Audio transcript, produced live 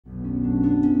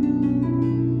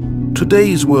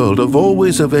Today's world of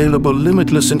always available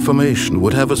limitless information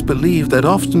would have us believe that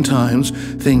oftentimes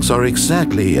things are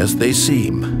exactly as they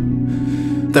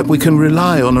seem. That we can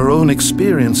rely on our own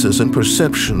experiences and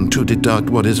perception to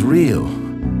deduct what is real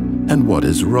and what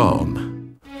is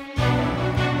wrong.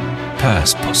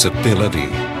 Past Possibility,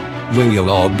 Real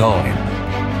or Nine.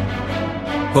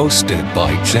 Hosted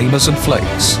by Jameson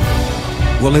Flakes.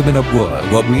 We live in a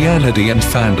world where reality and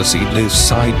fantasy live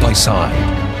side by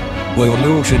side, where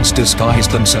illusions disguise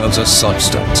themselves as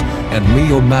substance, and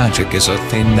real magic is a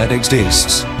thing that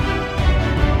exists.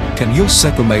 Can you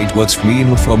separate what's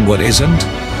real from what isn't?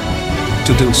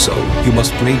 To do so, you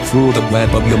must break through the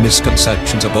web of your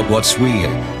misconceptions about what's real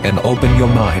and open your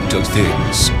mind to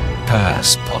things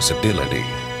past possibility.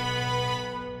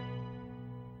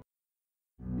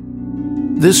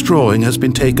 This drawing has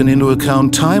been taken into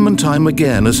account time and time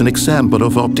again as an example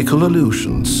of optical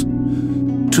illusions.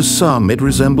 To some, it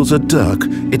resembles a duck,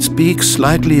 its beak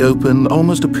slightly open,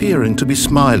 almost appearing to be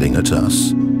smiling at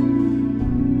us.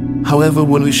 However,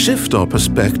 when we shift our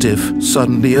perspective,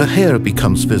 suddenly a hair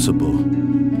becomes visible,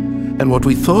 and what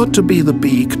we thought to be the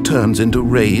beak turns into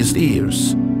raised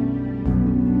ears.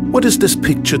 What does this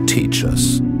picture teach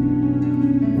us?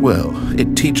 Well,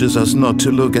 it teaches us not to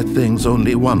look at things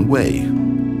only one way.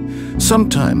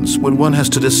 Sometimes, when one has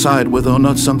to decide whether or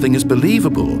not something is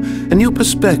believable, a new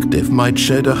perspective might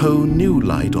shed a whole new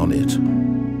light on it.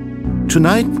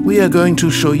 Tonight, we are going to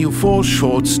show you 4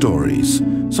 short stories,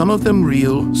 some of them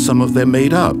real, some of them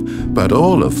made up, but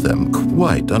all of them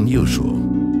quite unusual.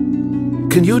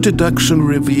 Can your deduction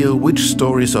reveal which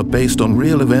stories are based on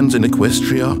real events in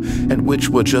Equestria and which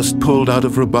were just pulled out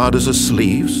of Robotus'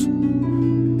 sleeves?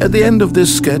 At the end of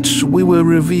this sketch, we will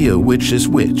reveal which is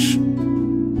which.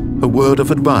 A word of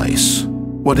advice: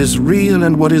 what is real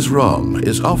and what is wrong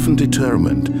is often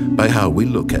determined by how we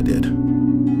look at it.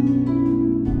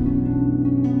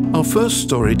 Our first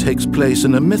story takes place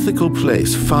in a mythical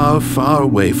place far, far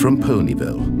away from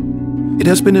Ponyville. It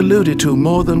has been alluded to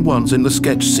more than once in the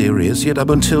sketch series, yet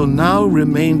up until now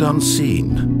remained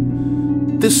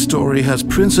unseen. This story has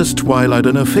Princess Twilight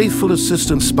and her faithful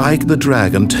assistant Spike the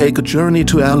Dragon take a journey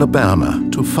to Alabama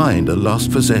to find a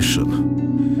lost possession.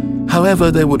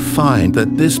 However, they would find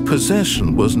that this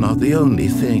possession was not the only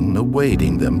thing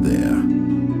awaiting them there.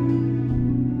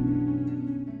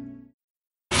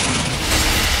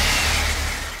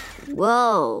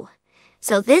 Whoa.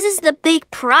 So this is the big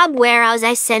prob warehouse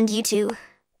I sent you to.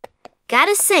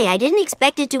 Gotta say, I didn't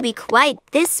expect it to be quite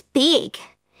this big.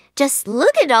 Just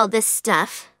look at all this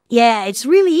stuff. Yeah, it's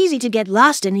really easy to get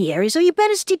lost in here, so you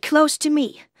better stick close to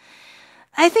me.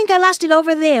 I think I lost it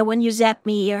over there when you zapped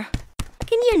me here.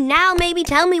 Can you now maybe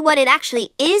tell me what it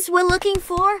actually is we're looking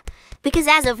for? Because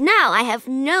as of now, I have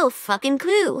no fucking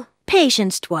clue.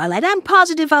 Patience, Twilight. I'm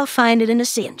positive I'll find it in a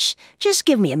cinch. Just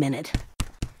give me a minute.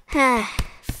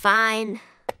 Fine.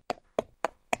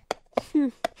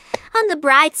 On the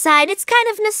bright side, it's kind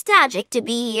of nostalgic to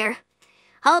be here.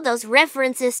 All those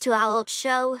references to our old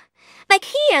show. Like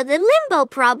here, the limbo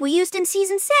prob we used in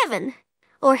Season 7.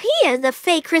 Or here, the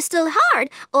fake crystal heart.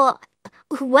 Or...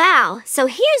 wow, so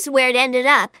here's where it ended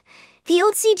up. The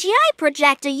old CGI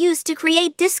projector used to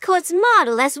create Discord's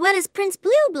model as well as Prince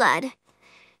Blueblood.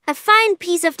 A fine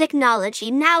piece of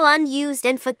technology, now unused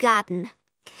and forgotten.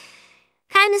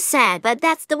 Kinda sad, but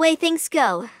that's the way things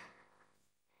go.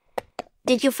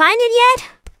 Did you find it yet?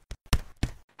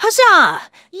 Huzzah!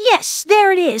 Yes,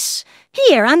 there it is.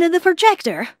 Here, under the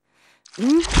projector.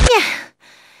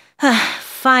 Yeah.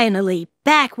 Finally,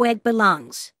 back where it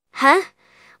belongs. Huh?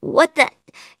 What the...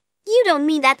 You don't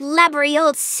mean that labbery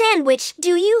old sandwich,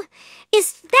 do you?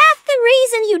 Is that the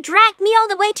reason you dragged me all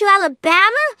the way to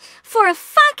Alabama? For a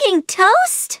fucking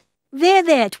toast?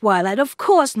 There, Twilight. Of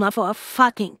course not for a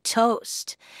fucking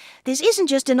toast. This isn't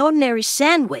just an ordinary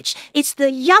sandwich. It's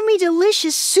the yummy,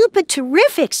 delicious, super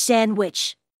terrific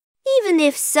sandwich. Even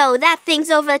if so, that thing's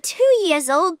over 2 years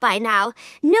old by now.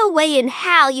 No way in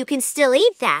hell you can still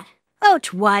eat that. Oh,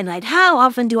 Twilight, how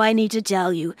often do I need to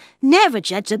tell you? Never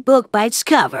judge a book by its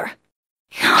cover.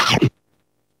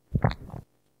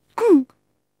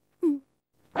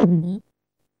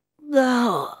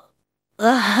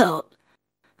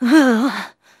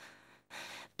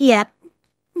 Yep.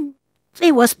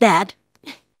 It was bad.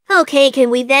 Okay, can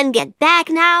we then get back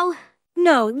now?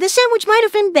 No, the sandwich might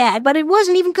have been bad, but it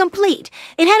wasn't even complete.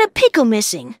 It had a pickle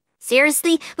missing.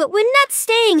 Seriously? But we're not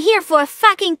staying here for a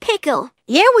fucking pickle.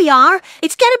 Yeah, we are.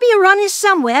 It's gotta be around here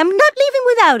somewhere. I'm not leaving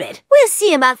without it. We'll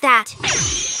see about that.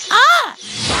 Ah!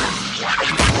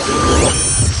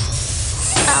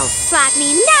 Oh, fuck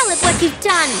me. Now look what you've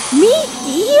done. Me?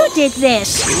 You did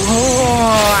this.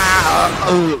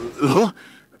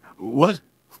 What?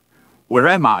 Where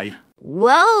am I?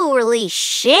 Holy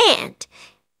shit!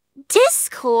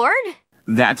 Discord?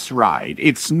 That's right,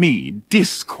 it's me,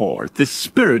 Discord, the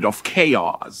spirit of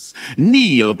chaos.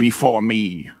 Kneel before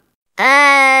me.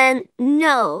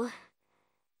 No.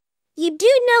 You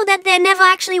do know that there never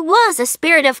actually was a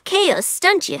spirit of chaos,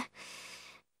 don't you?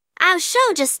 Our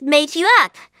show just made you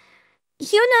up.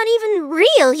 You're not even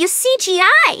real, you're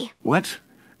CGI. What?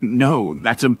 No,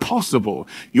 that's impossible.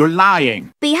 You're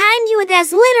lying. Behind you,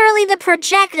 there's literally the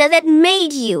projector that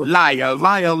made you. Liar,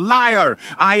 liar, liar!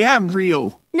 I am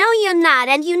real. No, you're not,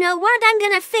 and you know what? I'm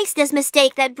gonna fix this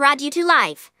mistake that brought you to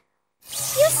life.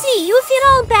 You see, you'll feel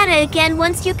all better again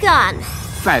once you're gone.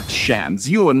 Fat Shans,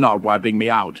 you are not wiping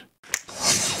me out.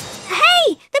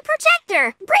 Hey, the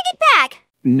projector! Bring it back!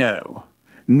 No.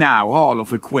 Now all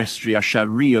of Equestria shall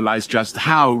realize just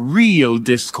how real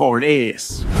Discord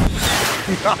is.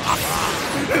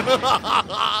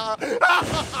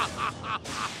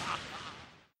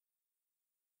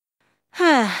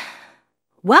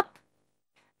 Well,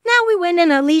 now we went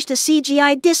and unleashed a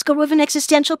CGI Discord with an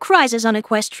existential crisis on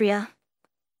Equestria.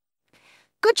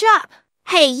 Good job.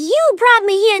 Hey, you brought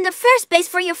me here in the first place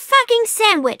for your fucking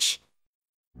sandwich.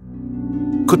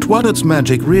 Could Twadet's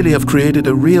magic really have created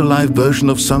a real-life version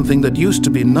of something that used to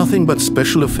be nothing but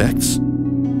special effects?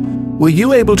 Were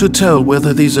you able to tell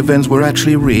whether these events were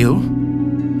actually real?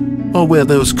 Or were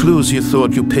those clues you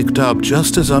thought you picked up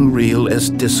just as unreal as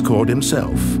Discord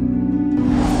himself?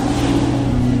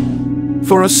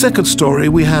 For our second story,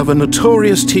 we have a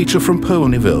notorious teacher from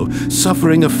Ponyville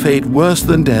suffering a fate worse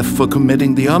than death for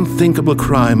committing the unthinkable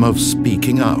crime of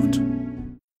speaking out.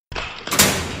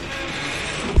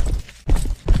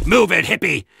 Move it,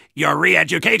 hippie! Your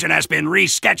re-education has been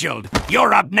rescheduled.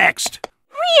 You're up next.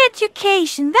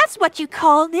 Re-education, that's what you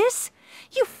call this?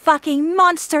 You fucking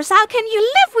monsters, how can you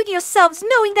live with yourselves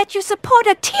knowing that you support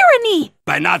a tyranny?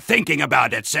 By not thinking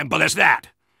about it, simple as that.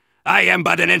 I am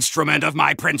but an instrument of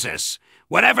my princess.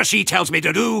 Whatever she tells me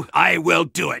to do, I will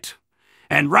do it.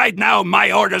 And right now,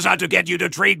 my orders are to get you to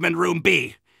Treatment Room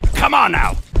B. Come on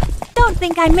now! Don't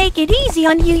think I make it easy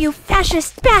on you, you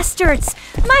fascist bastards!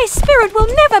 My spirit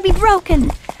will never be broken!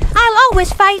 I'll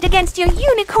always fight against your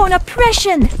unicorn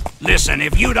oppression! Listen,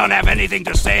 if you don't have anything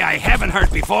to say I haven't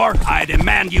heard before, I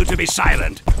demand you to be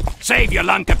silent. Save your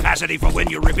lung capacity for when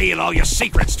you reveal all your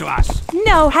secrets to us.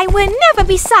 No, I will never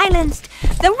be silenced!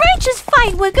 The righteous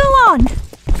fight will go on!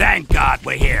 Thank God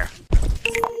we're here.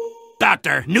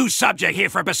 Doctor, new subject here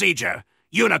for procedure.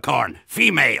 Unicorn,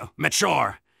 female,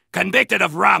 mature. Convicted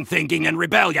of wrong thinking and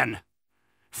rebellion.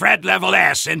 Fred level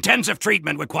S, intensive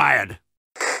treatment required.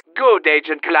 Good,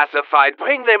 Agent Classified.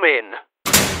 Bring them in.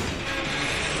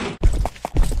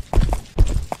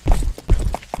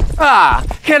 Ah,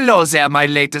 hello there, my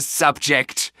latest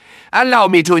subject. Allow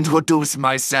me to introduce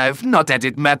myself, not that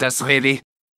it matters really.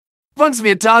 Once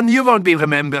we're done, you won't be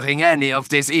remembering any of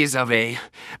this either way.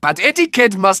 But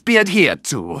etiquette must be adhered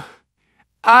to.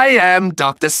 I am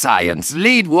Dr. Science,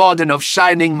 lead warden of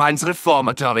Shining Minds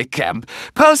Reformatory camp,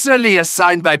 personally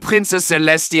assigned by Princess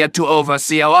Celestia to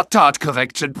oversee our thought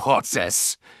correction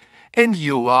process. And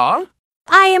you are?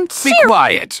 I am Be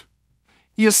quiet.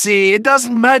 You see, it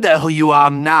doesn't matter who you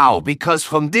are now, because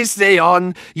from this day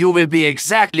on, you will be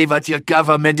exactly what your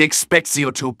government expects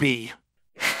you to be.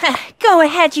 Go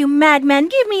ahead, you madman.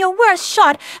 Give me your worst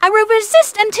shot. I will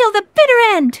resist until the bitter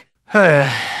end.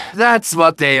 That's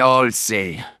what they all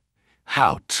say.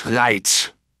 How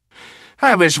trite.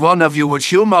 I wish one of you would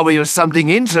humor me with something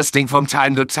interesting from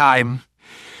time to time.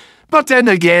 But then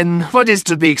again, what is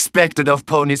to be expected of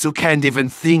ponies who can't even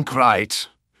think right?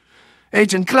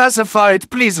 Agent Classified,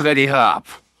 please ready her up.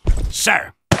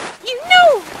 Sir. You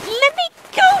know! Let me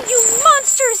go, you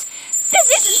monsters! This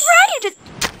isn't right!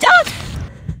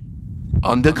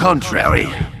 On the contrary,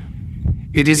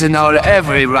 it is in our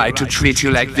every right to treat you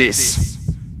like this.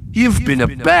 You've been a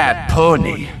bad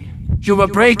pony. You were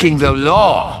breaking the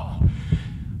law.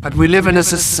 But we live in a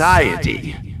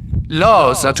society.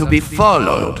 Laws are to be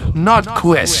followed, not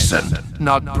questioned,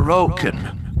 not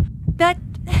broken. But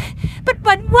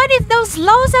what if those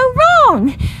laws are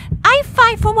wrong? I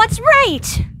fight for what's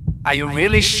right. Are you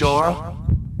really sure?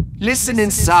 Listen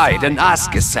inside and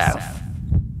ask yourself.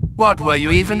 What were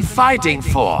you even fighting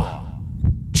for?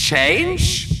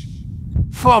 Change?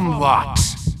 From what?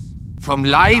 From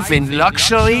life in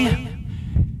luxury?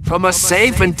 From a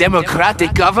safe and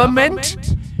democratic government?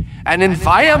 An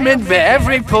environment where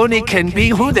every pony can be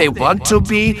who they want to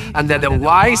be under the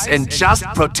wise and just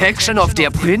protection of their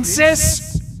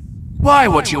princess? Why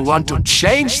would you want to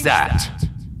change that?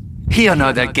 You're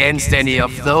not against any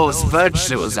of those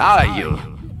virtues, are you?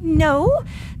 No,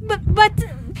 but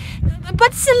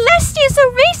But Celestia is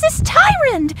a racist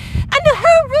tyrant. Under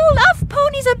her rule, of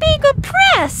ponies are being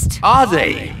oppressed. Are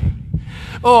they?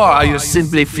 Or are you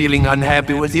simply feeling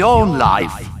unhappy with your own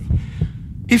life?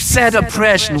 If said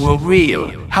oppression were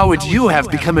real, how would you have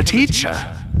become a teacher?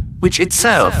 Which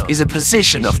itself is a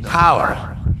position of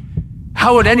power.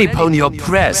 How would any pony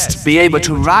oppressed be able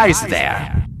to rise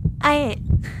there? I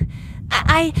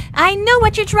know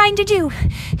what you're trying to do.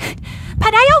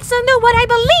 But I also know what I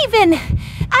believe in.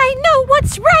 I know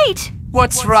what's right.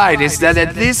 What's right is that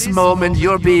at this moment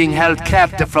you're being held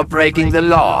captive for breaking the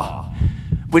law,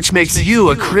 which makes you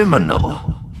a criminal.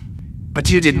 But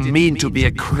you didn't mean to be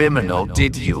a criminal,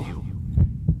 did you?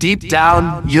 Deep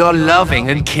down, you're loving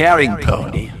and caring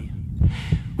pony,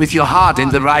 with your heart in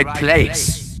the right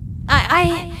place.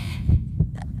 I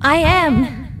am.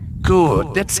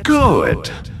 Good, that's good.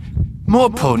 More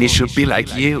ponies should be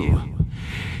like you.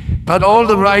 But all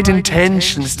the right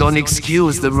intentions don't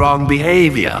excuse the wrong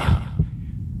behavior.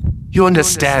 You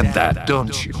understand that,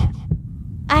 don't you?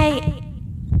 I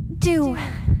do.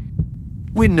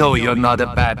 We know you're not a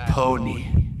bad pony.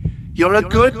 You're a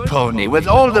good pony with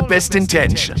all the best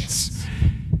intentions.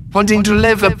 Wanting to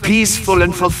live a peaceful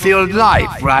and fulfilled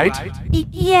life, right?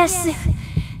 Yes.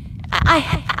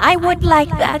 I would like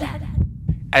that.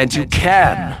 And you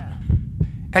can.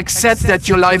 Accept that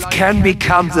your life can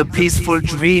become the peaceful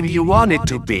dream you want it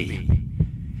to be.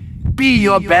 Be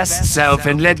your best self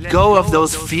and let go of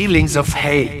those feelings of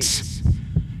hate.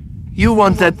 You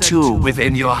want that too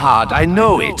within your heart, I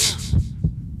know it.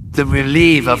 The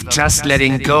relief of just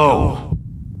letting go.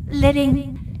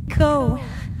 Letting go.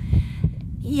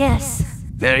 Yes.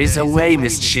 There is a way,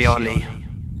 Miss Shirley.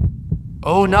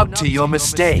 Own up to your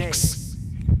mistakes.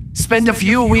 Spend a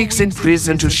few weeks in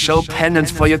prison to show penance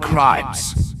for your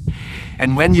crimes.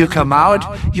 And when you come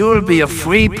out, you'll be a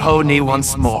free pony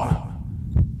once more.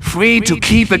 Free to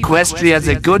keep Equestria as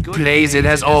a good place it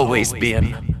has always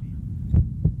been.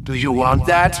 Do you want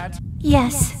that?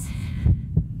 Yes.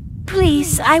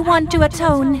 Please, I want to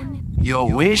atone.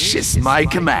 Your wish is my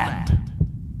command.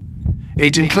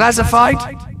 Agent Classified,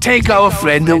 take our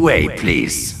friend away,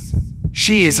 please.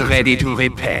 She is ready to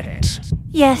repent.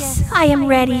 Yes, I am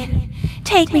ready.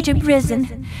 Take me to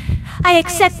prison. I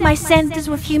accept my sentence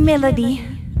with humility.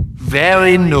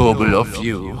 Very noble of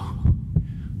you.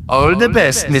 All the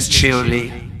best, Miss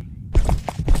Shirley.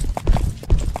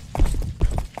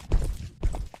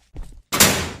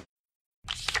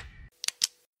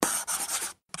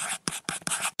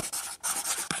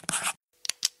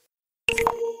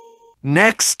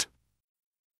 Next.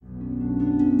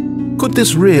 Could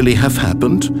this really have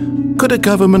happened? Could a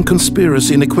government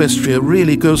conspiracy in Equestria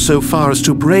really go so far as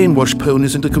to brainwash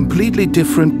ponies into completely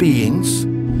different beings?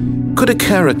 Could a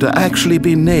character actually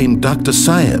be named Dr.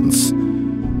 Science?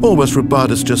 Or was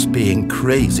Robotus just being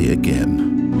crazy again?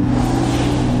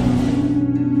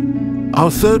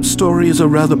 Our third story is a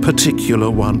rather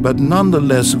particular one, but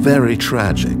nonetheless very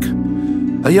tragic.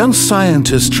 A young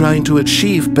scientist trying to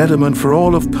achieve betterment for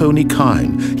all of pony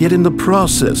kind, yet in the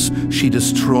process, she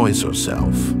destroys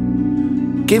herself,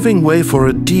 giving way for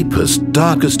her deepest,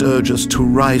 darkest urges to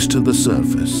rise to the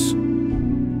surface.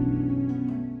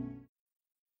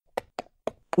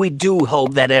 We do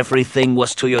hope that everything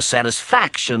was to your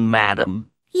satisfaction, madam.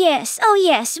 Yes, oh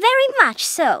yes, very much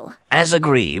so. As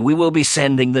agreed, we will be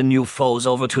sending the new foes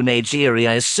over to Nigeria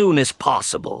as soon as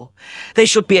possible. They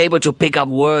should be able to pick up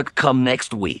work come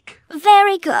next week.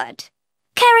 Very good.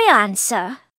 Carry on,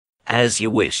 sir. As you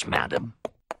wish, madam.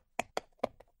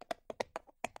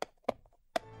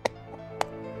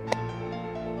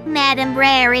 Madam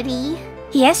Rarity.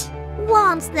 Yes?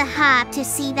 Wants the heart to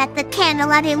see that the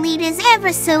Candlelight Elite is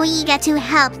ever so eager to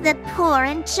help the poor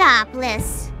and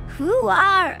jobless. Who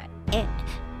are...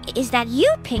 Is that you,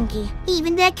 Pinkie?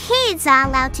 Even the kids are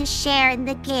allowed to share in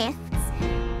the gifts.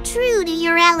 True to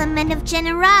your element of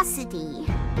generosity.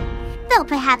 Though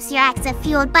perhaps your acts are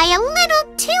fueled by a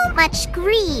little too much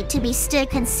greed to be still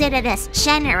considered as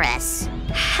generous.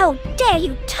 How dare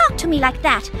you talk to me like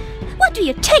that? What do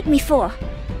you take me for?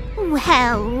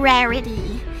 Well,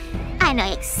 Rarity, I know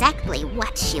exactly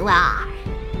what you are.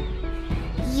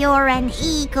 You're an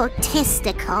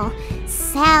egotistical,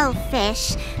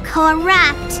 selfish,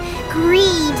 corrupt,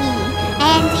 greedy,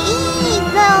 and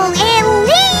evil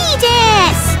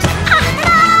elitist!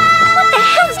 What the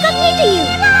hell's gotten into you?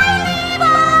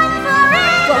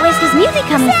 Well, where's this music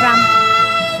coming from?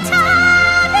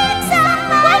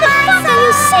 Why the fuck are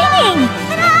you singing?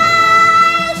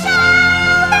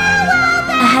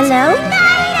 Hello?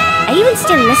 Are you even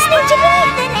still listening to me?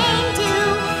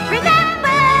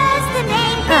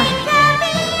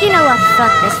 You know what?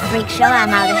 Fuck this freak show. I'm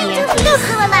out of here. Look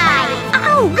alive!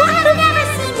 Ow! What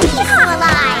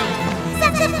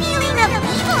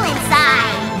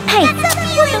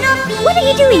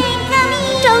you doing?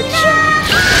 Don't you...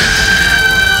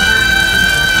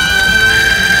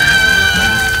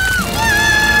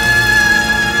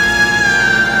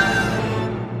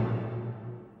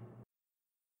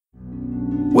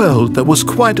 Well, that was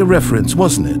quite a reference,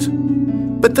 wasn't it?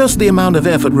 But does the amount of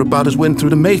effort Robotus went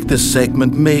through to make this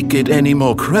segment make it any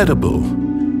more credible?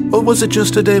 Or was it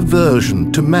just a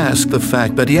diversion to mask the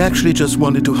fact that he actually just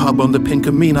wanted to hop on the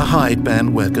Pinkie Hyde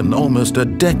bandwagon almost a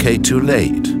decade too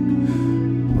late?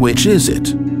 Which is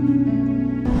it?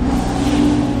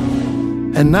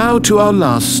 And now to our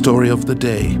last story of the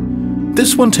day.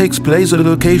 This one takes place at a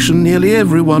location nearly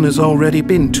everyone has already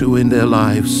been to in their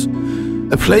lives.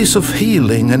 A place of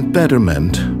healing and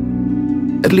betterment.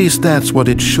 At least that's what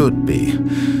it should be.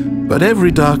 But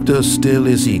every doctor still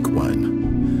is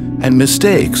equine. And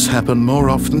mistakes happen more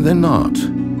often than not.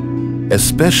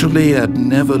 Especially at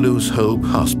Never Lose Hope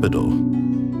Hospital.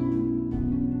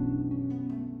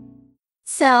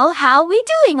 So, how are we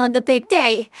doing on the big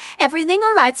day? Everything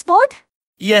alright, sport?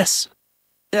 Yes.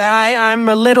 I'm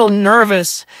a little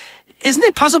nervous. Isn't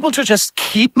it possible to just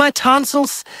keep my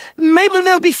tonsils? Maybe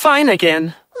they'll be fine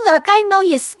again. Look, I know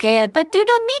you're scared, but you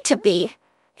don't need to be.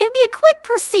 It'll be a quick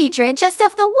procedure, and just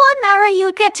after 1 hour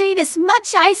you'll get to eat as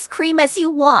much ice cream as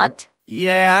you want.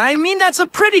 Yeah, I mean, that's a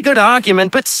pretty good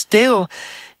argument, but still,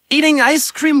 eating ice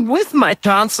cream with my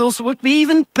tonsils would be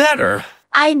even better.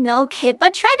 I know, kid,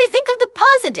 but try to think of the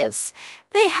positives.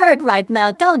 They hurt right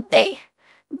now, don't they?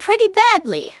 Pretty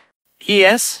badly.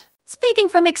 Yes? Speaking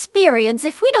from experience,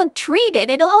 if we don't treat it,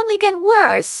 it'll only get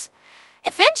worse.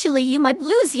 Eventually, you might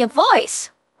lose your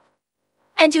voice.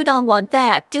 And you don't want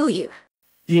that, do you?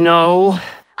 You know...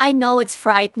 I know it's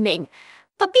frightening.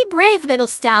 But be brave, little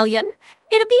stallion.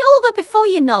 It'll be over before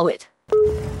you know it.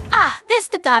 Ah, there's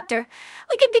the doctor.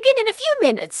 We can begin in a few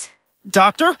minutes.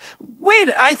 Doctor? Wait,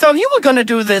 I thought you were gonna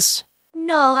do this.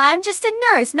 No, I'm just a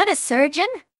nurse, not a surgeon.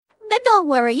 But don't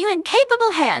worry, you're in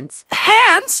capable hands.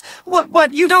 Hands?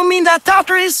 What, you don't mean that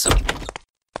doctor is...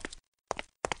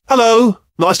 Hello.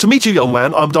 Nice to meet you, young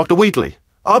man. I'm Dr. Wheatley.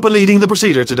 I'll be leading the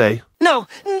procedure today. No,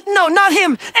 not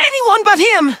him. Anyone but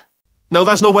him. No,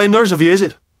 that's no way nice of you, is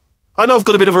it? I know I've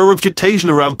got a bit of a reputation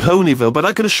around Ponyville, but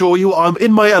I can assure you I'm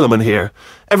in my element here.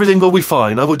 Everything will be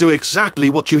fine. I will do exactly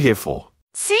what you're here for.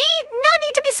 See? No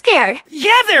need to be scared.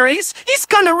 Yeah, there is. He's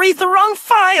gonna read the wrong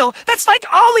file. That's like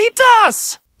all he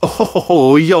does.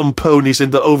 Oh, young ponies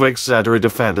into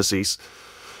over-exaggerated fantasies.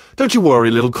 Don't you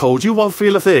worry, little cold. You won't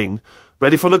feel a thing.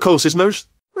 Ready for narcosis, nurse?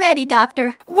 Ready,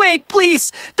 doctor. Wait,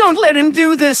 please. Don't let him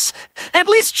do this. At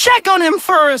least check on him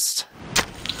first.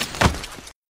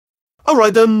 All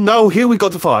right, then. Now, here we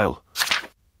got the file.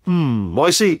 I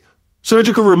see.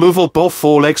 Surgical removal of both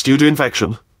forelegs due to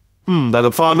infection.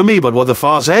 That'll fine to me, but what the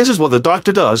file says is what the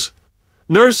doctor does.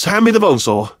 Nurse, hand me the bone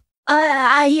saw.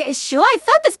 Sure, I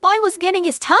thought this boy was getting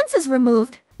his tonsils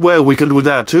removed. Well, we can do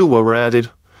that too while we're at it.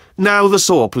 Now the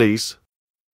saw, please.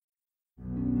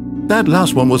 That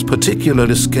last one was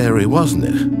particularly scary, wasn't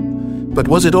it? But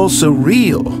was it also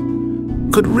real?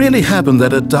 Could it really happen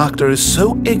that a doctor is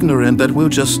so ignorant that we'll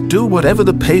just do whatever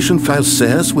the patient file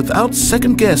says without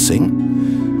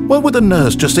second-guessing? Why would the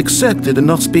nurse just accept it and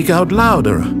not speak out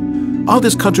louder? All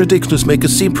these contradictions make it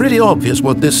seem pretty obvious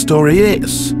what this story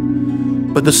is.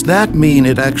 But does that mean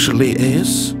it actually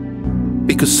is?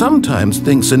 Because sometimes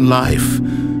things in life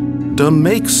don't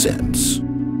make sense.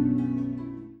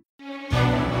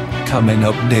 Coming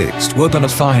up next, we're gonna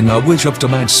find out which of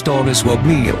tonight's stories were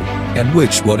real and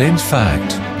which were in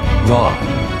fact wrong.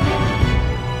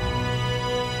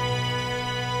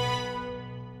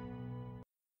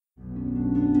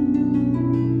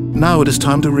 Now it is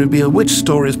time to reveal which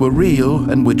stories were real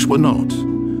and which were not.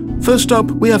 First up,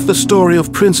 we have the story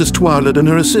of Princess Twilight and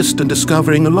her assistant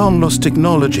discovering a long-lost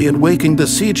technology and waking the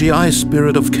CGI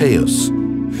spirit of chaos.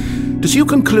 Does you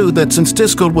conclude that since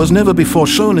Discord was never before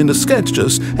shown in the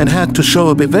sketches and had to show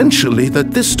up eventually,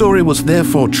 that this story was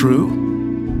therefore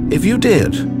true? If you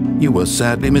did, you were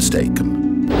sadly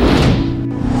mistaken.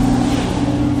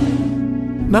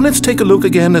 Now let's take a look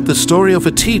again at the story of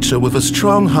a teacher with a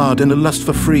strong heart and a lust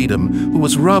for freedom who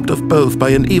was robbed of both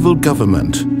by an evil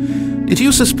government. Did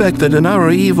you suspect that in our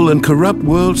evil and corrupt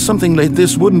world something like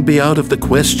this wouldn't be out of the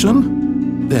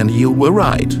question? Then you were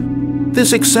right.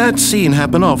 This exact scene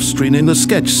happened off-screen in the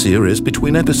sketch series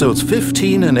between episodes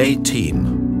 15 and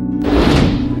 18.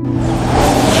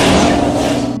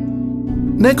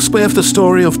 Next we have the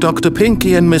story of Dr.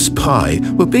 Pinkie and Miss Pie,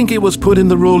 where Pinkie was put in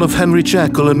the role of Henry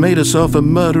Jekyll and made herself a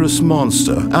murderous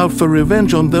monster, out for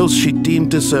revenge on those she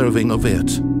deemed deserving of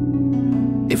it.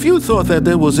 If you thought that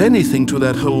there was anything to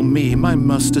that whole meme, I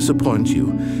must disappoint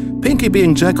you. Pinkie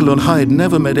being Jekyll and Hyde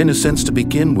never made any sense to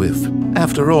begin with.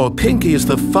 After all, Pinkie is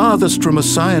the farthest from a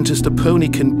scientist a pony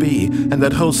can be, and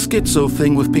that whole schizo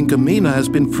thing with Pinkamena has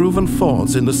been proven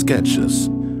false in the sketches.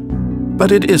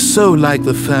 But it is so like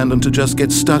the fandom to just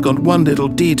get stuck on one little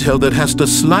detail that has the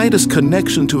slightest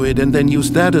connection to it and then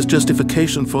use that as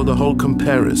justification for the whole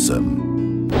comparison.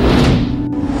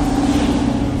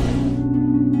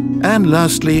 And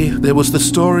lastly, there was the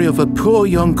story of a poor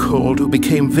young colt who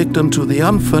became victim to the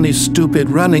unfunny, stupid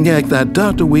running gag that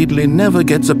Dr. Wheatley never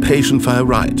gets a patient file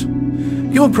right.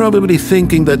 You're probably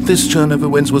thinking that this turn of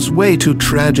events was way too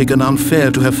tragic and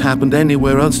unfair to have happened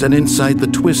anywhere else than inside the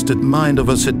twisted mind of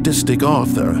a sadistic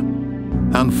author.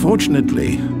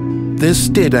 Unfortunately, this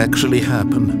did actually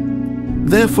happen.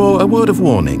 Therefore, a word of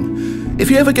warning. If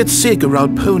you ever get sick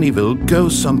around Ponyville, go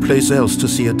someplace else to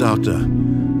see a doctor.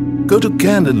 Go to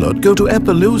Gandelot, go to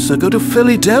Appaloosa, go to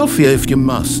Philadelphia if you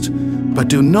must, but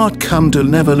do not come to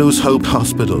Never Lose Hope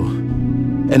Hospital.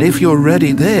 And if you're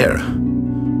ready there,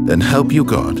 then help you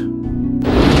God.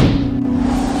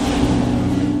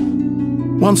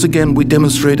 Once again, we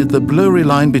demonstrated the blurry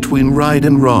line between right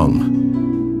and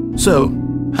wrong. So,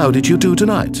 how did you do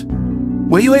tonight?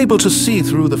 Were you able to see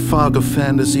through the fog of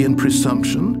fantasy and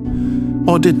presumption?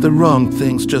 Or did the wrong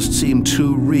things just seem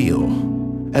too real?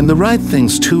 And the right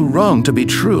things too wrong to be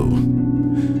true?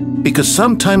 Because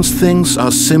sometimes things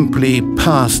are simply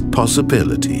past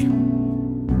possibility.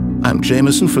 I'm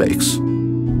Jameson Flakes.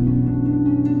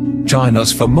 Join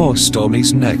us for more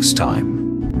stories next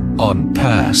time on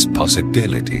Past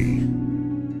Possibility.